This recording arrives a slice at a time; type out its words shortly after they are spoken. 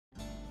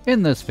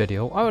In this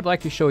video, I would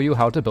like to show you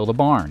how to build a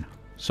barn.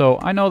 So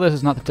I know this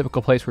is not the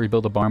typical place where you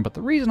build a barn, but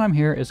the reason I'm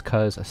here is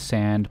because a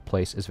sand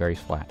place is very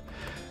flat.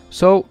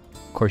 So,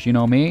 of course you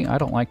know me, I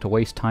don't like to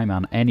waste time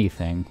on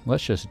anything.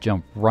 Let's just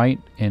jump right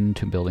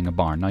into building a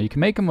barn. Now you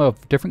can make them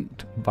of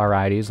different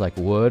varieties like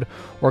wood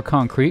or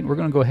concrete. We're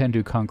going to go ahead and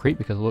do concrete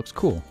because it looks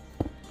cool.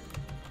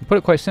 To put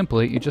it quite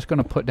simply, you're just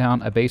going to put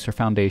down a base or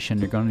foundation.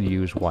 You're going to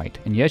use white.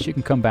 And yes, you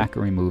can come back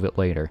and remove it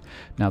later.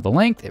 Now the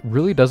length, it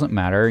really doesn't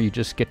matter. You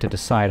just get to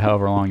decide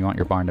however long you want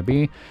your barn to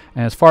be.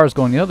 And as far as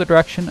going the other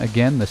direction,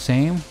 again, the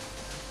same.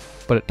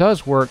 But it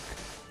does work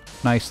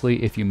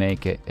nicely if you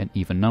make it an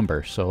even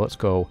number. So let's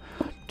go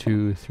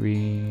 2,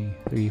 3,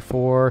 3,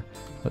 4.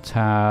 Let's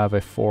have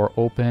a 4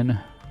 open.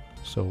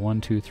 So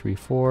 1, 2, 3,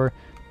 4.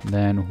 And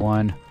then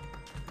 1,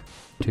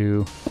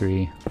 2,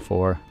 3,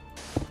 4.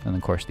 And then,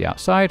 of course, the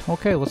outside.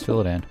 Okay, let's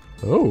fill it in.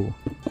 Oh.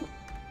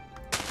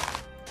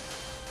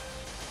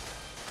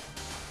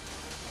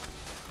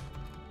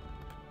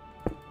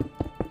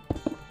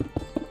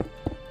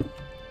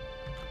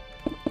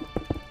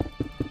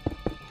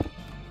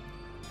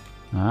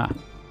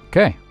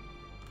 Okay.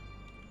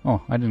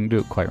 Oh, I didn't do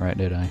it quite right,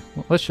 did I?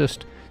 Well, let's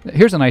just...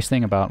 Here's a nice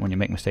thing about when you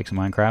make mistakes in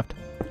Minecraft.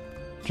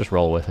 Just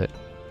roll with it.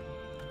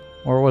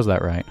 Or was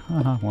that right?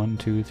 1,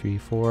 2, 3,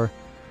 4...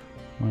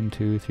 1,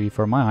 2, 3,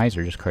 4. My eyes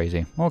are just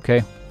crazy.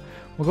 Okay.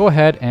 We'll go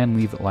ahead and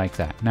leave it like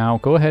that. Now,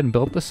 go ahead and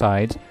build the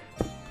sides.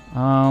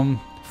 5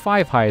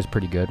 high is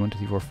pretty good. 1, 2,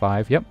 3, 4,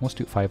 5. Yep, let's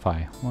do 5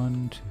 high.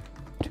 1,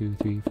 2,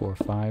 3, 4,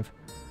 5.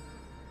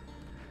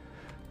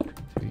 2,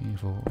 3,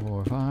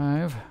 4,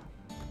 5.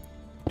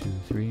 2,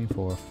 3,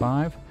 4,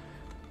 5.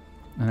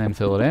 And then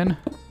fill it in.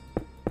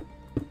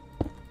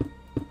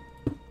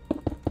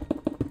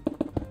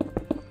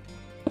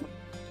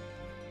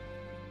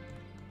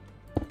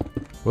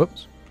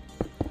 Whoops.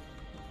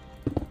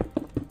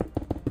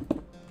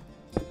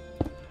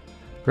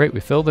 Great,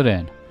 we filled it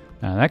in.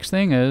 Now the next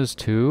thing is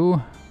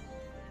to...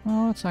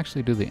 Well, let's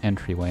actually do the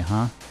entryway,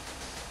 huh?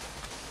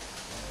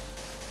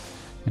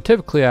 And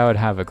typically I would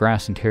have a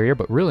grass interior,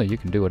 but really you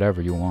can do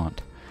whatever you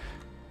want.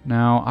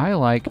 Now I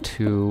like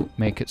to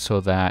make it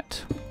so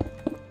that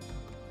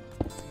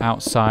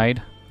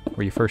outside,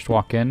 where you first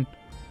walk in,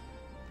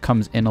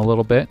 comes in a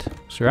little bit.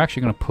 So you're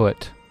actually going to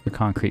put your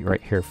concrete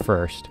right here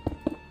first.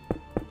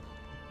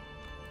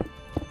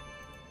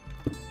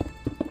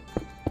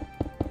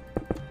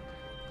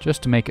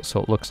 Just to make it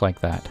so it looks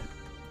like that.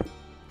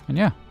 And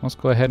yeah, let's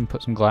go ahead and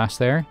put some glass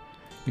there.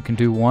 You can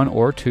do 1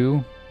 or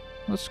 2.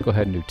 Let's go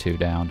ahead and do 2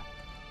 down.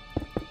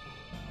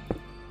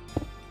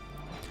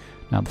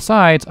 Now the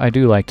sides, I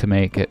do like to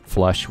make it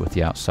flush with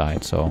the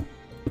outside, so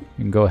you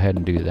can go ahead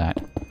and do that.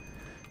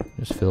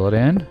 Just fill it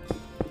in.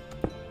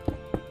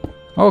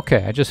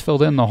 Okay, I just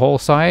filled in the whole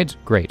sides.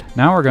 Great.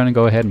 Now we're going to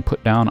go ahead and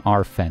put down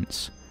our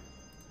fence.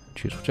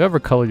 Choose whichever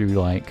color you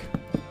like.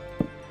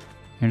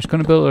 You're just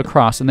going to build it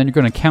across, and then you're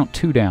going to count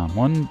 2 down.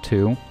 1,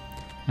 2,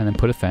 and then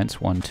put a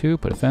fence. 1, 2,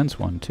 put a fence.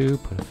 1, 2,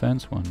 put a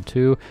fence. 1,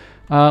 2.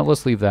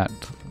 Let's leave that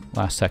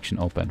last section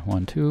open.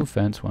 1, 2,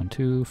 fence. 1,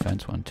 2,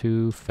 fence. 1,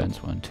 2,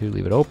 fence. 1, 2.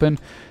 Leave it open.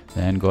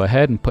 Then go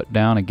ahead and put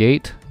down a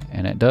gate,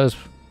 and it does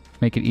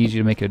make it easy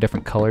to make it a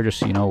different color, just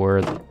so you know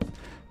where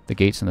the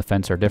gates and the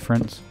fence are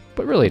different.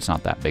 But really, it's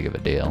not that big of a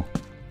deal.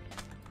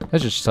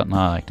 That's just something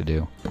I like to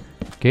do.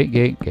 Gate,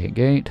 gate, gate,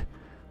 gate.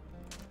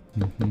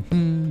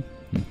 And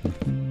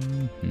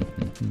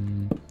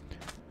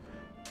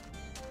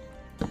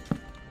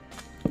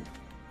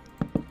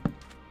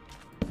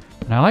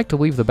I like to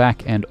leave the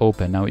back end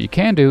open. Now what you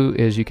can do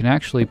is you can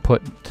actually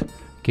put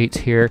gates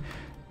here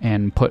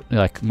and put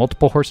like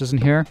multiple horses in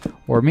here.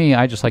 Or me,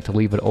 I just like to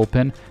leave it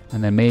open,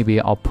 and then maybe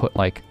I'll put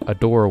like a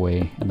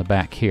doorway in the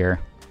back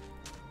here.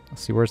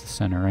 Let's see, where's the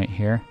center? Right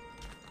here.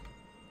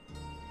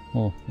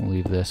 We'll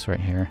leave this right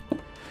here.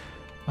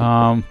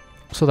 So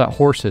that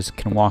horses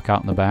can walk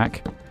out in the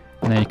back.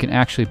 And then you can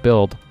actually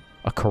build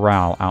a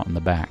corral out in the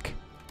back.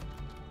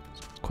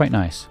 It's quite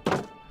nice.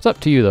 It's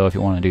up to you, though, if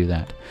you want to do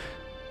that.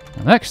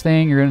 The next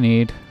thing you're going to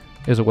need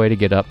is a way to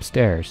get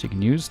upstairs. You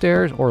can use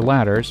stairs or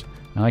ladders.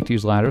 I like to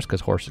use ladders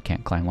because horses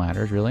can't climb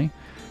ladders, really.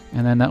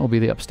 And then that will be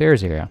the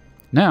upstairs area.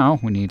 Now,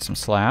 we need some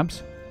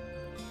slabs.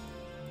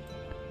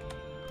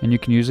 And you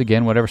can use,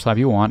 again, whatever slab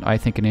you want. I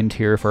think an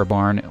interior for a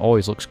barn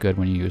always looks good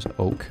when you use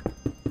oak.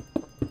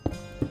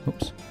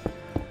 Oops.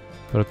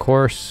 But, of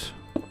course...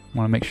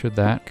 want to make sure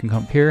that can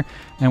come up here.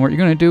 And what you're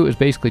going to do is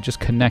basically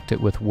just connect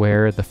it with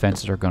where the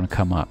fences are going to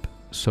come up.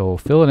 So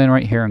fill it in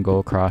right here and go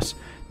across.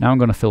 Now I'm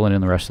going to fill it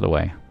in the rest of the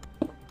way.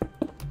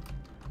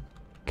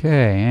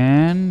 Okay,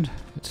 and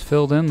it's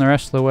filled in the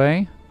rest of the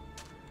way.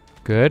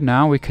 Good.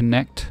 Now we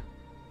connect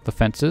the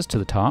fences to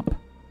the top.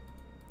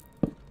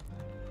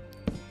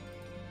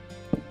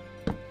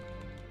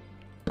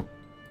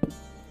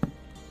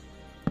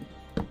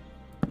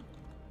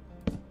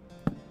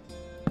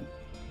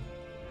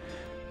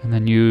 And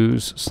then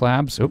use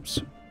slabs,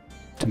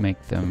 to make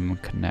them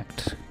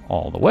connect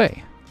all the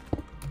way.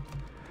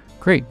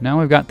 Great, now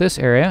we've got this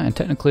area, and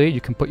technically you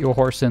can put your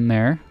horse in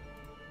there.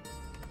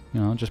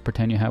 You know, just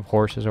pretend you have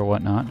horses or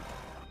whatnot.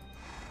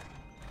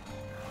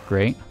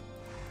 great.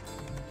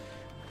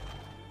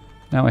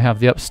 Now we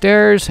have the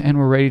upstairs, and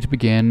we're ready to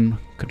begin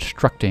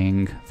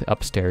constructing the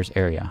upstairs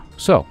area.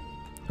 So,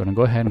 I'm going to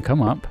go ahead and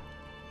come up.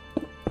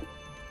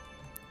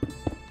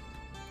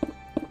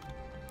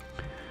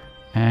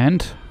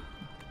 And,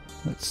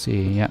 let's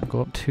see, yeah,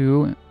 go up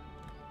 2.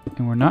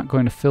 And we're not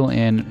going to fill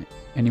in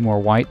any more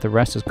white. The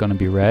rest is going to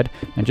be red.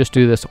 And just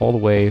do this all the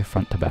way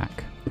front to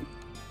back.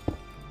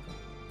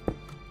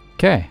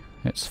 Okay,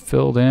 it's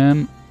filled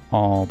in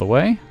all the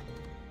way.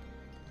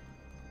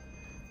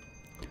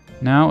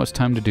 Now it's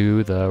time to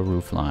do the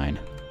roof line.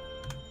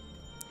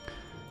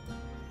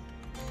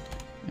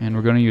 And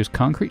we're going to use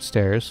concrete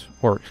stairs,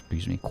 or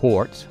excuse me,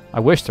 quartz. I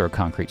wish there were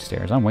concrete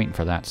stairs. I'm waiting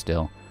for that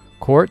still.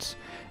 Quartz.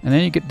 And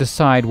then you get to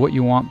decide what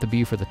you want to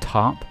be for the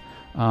top.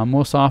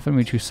 Most often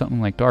we choose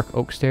something like dark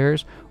oak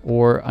stairs,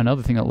 or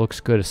another thing that looks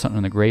good is something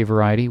in the gray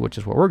variety, which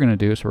is what we're going to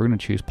do. So we're going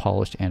to choose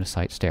polished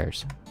andesite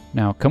stairs.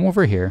 Now come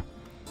over here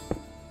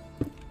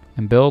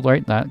and build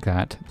like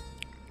that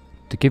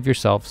to give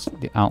yourselves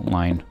the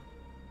outline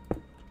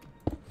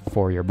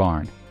for your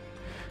barn.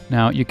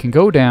 Now you can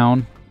go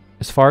down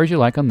as far as you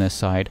like on this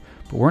side,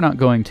 but we're not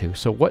going to.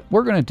 So what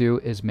we're going to do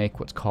is make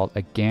what's called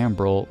a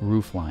gambrel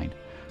roof line.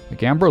 A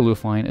gambrel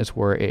roof line is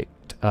where it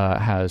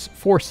has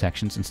 4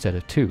 sections instead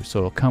of 2. So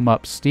it'll come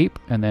up steep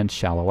and then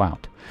shallow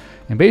out.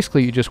 And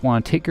basically you just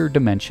want to take your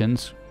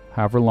dimensions,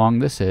 however long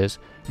this is,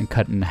 and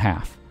cut it in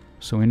half.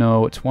 So we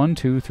know it's 1,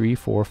 2, 3,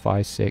 4,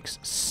 5, 6,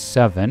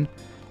 7,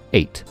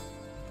 8.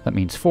 That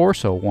means 4,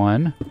 so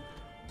 1,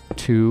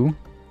 2,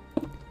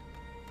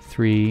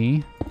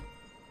 3,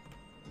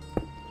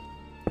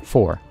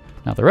 4.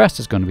 Now the rest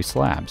is going to be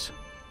slabs.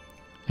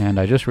 And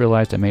I just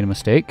realized I made a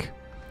mistake.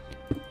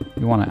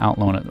 You want to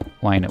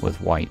outline it with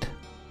white.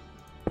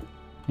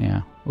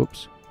 Yeah,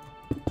 oops.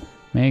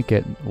 Make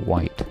it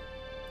white.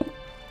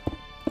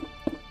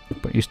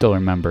 But you still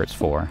remember it's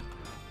 4.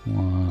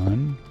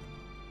 1,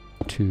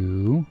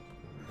 2,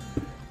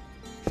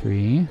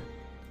 3,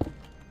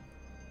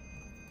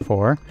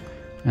 4.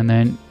 And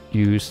then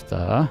use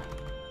the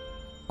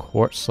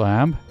quartz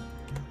slab.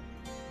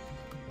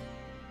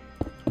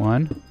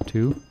 1,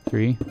 2,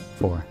 3,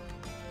 4.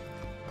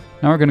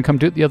 Now we're going to come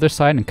to the other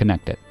side and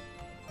connect it.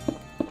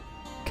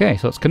 Okay,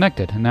 so it's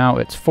connected. And now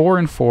it's 4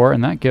 and 4,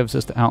 and that gives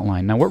us the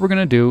outline. Now what we're going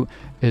to do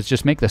is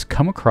just make this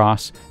come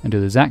across and do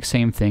the exact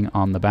same thing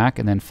on the back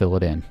and then fill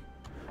it in.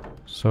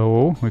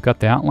 So we've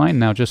got the outline.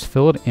 Now just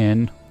fill it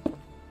in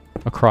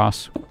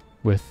across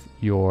with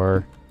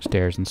your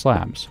stairs and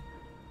slabs.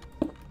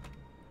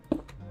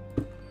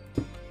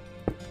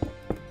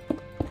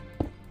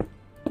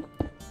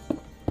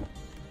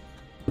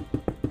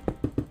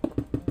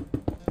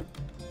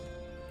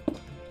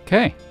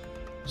 Okay,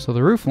 so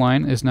the roof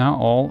line is now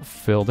all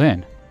filled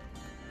in.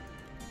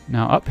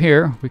 Now up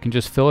here, we can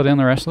just fill it in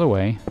the rest of the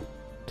way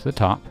to the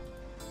top.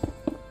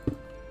 And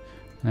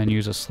then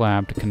use a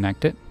slab to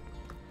connect it.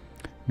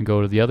 We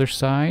go to the other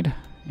side,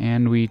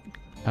 and we,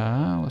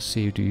 let's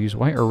see, do you use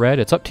white or red?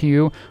 It's up to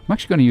you. I'm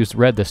actually going to use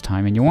red this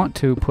time, and you want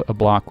to put a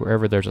block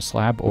wherever there's a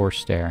slab or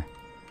stair.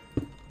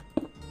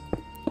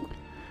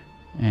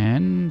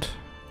 And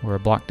where a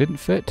block didn't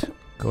fit,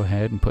 go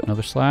ahead and put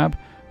another slab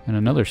and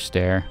another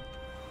stair.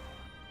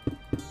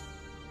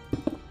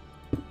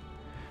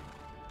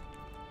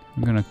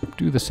 I'm going to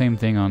do the same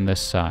thing on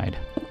this side.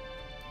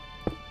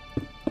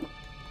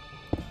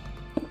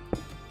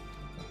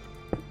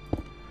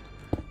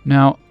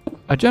 Now,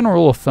 a general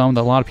rule of thumb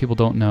that a lot of people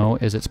don't know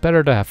is it's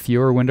better to have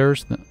fewer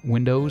windows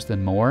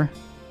than more.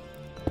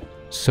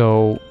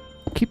 So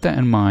keep that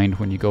in mind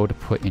when you go to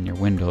put in your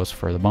windows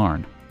for the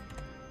barn.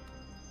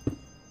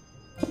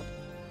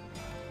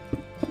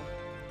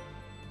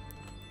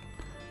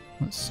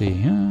 Let's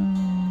see.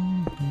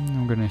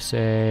 I'm going to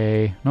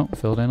say, nope,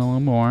 fill it in a little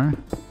more.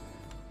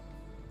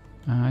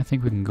 I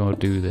think we can go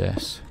do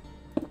this.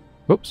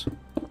 Whoops.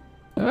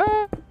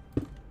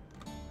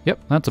 Yep,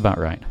 that's about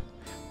right.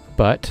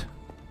 But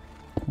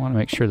I want to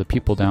make sure the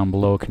people down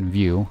below can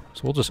view,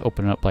 so we'll just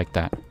open it up like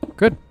that.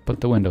 Good.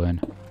 Put the window in.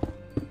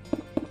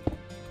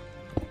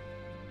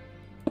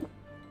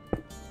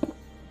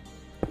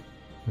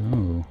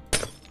 Ooh.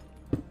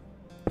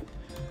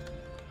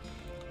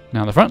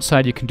 Now the front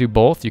side you can do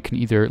both. You can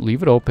either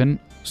leave it open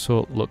so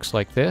it looks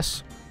like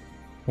this,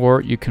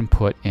 or you can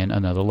put in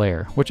another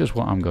layer, which is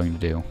what I'm going to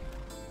do.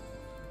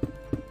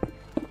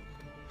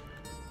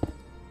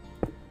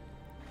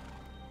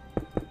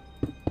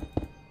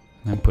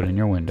 And then put in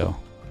your window.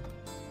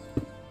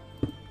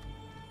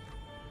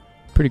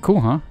 Pretty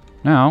cool, huh?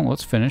 Now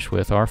let's finish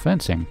with our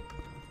fencing.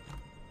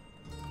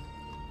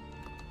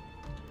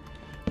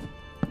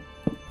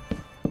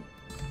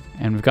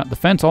 And we've got the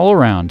fence all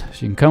around.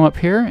 So you can come up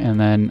here, and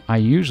then I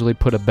usually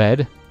put a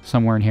bed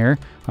somewhere in here.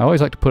 I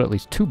always like to put at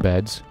least 2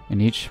 beds in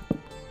each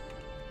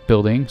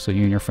building, so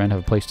you and your friend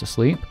have a place to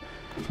sleep.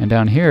 And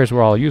down here is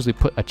where I'll usually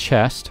put a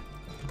chest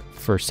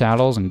for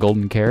saddles and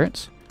golden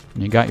carrots.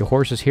 And you got your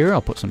horses here.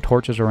 I'll put some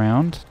torches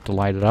around to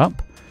light it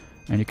up,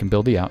 and you can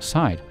build the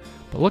outside.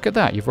 But look at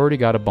that, you've already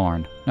got a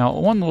barn. Now,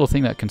 one little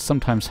thing that can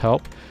sometimes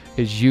help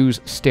is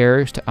use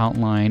stairs to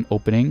outline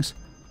openings.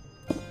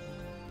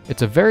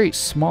 It's a very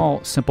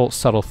small, simple,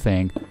 subtle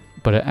thing,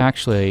 but it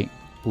actually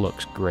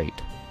looks great.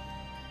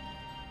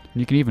 And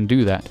you can even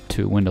do that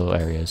to window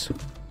areas,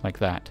 like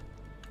that.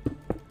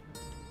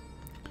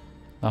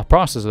 The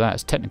process of that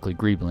is technically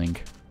greebling.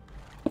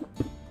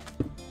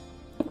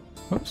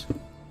 Whoops.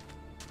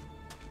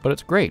 But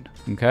it's great,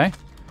 okay?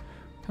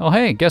 Oh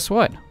hey, guess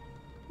what?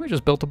 We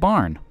just built a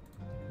barn.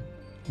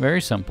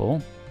 Very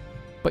simple,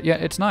 but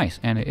yet it's nice,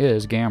 and it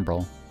is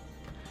gambrel.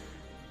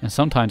 And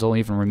sometimes I'll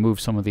even remove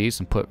some of these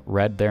and put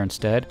red there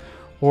instead,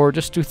 or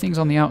just do things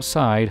on the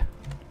outside,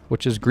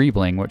 which is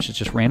greebling, which is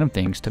just random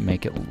things to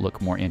make it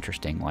look more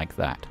interesting like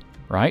that,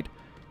 right?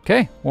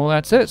 Okay, well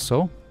that's it,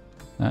 so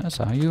that's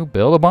how you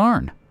build a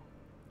barn.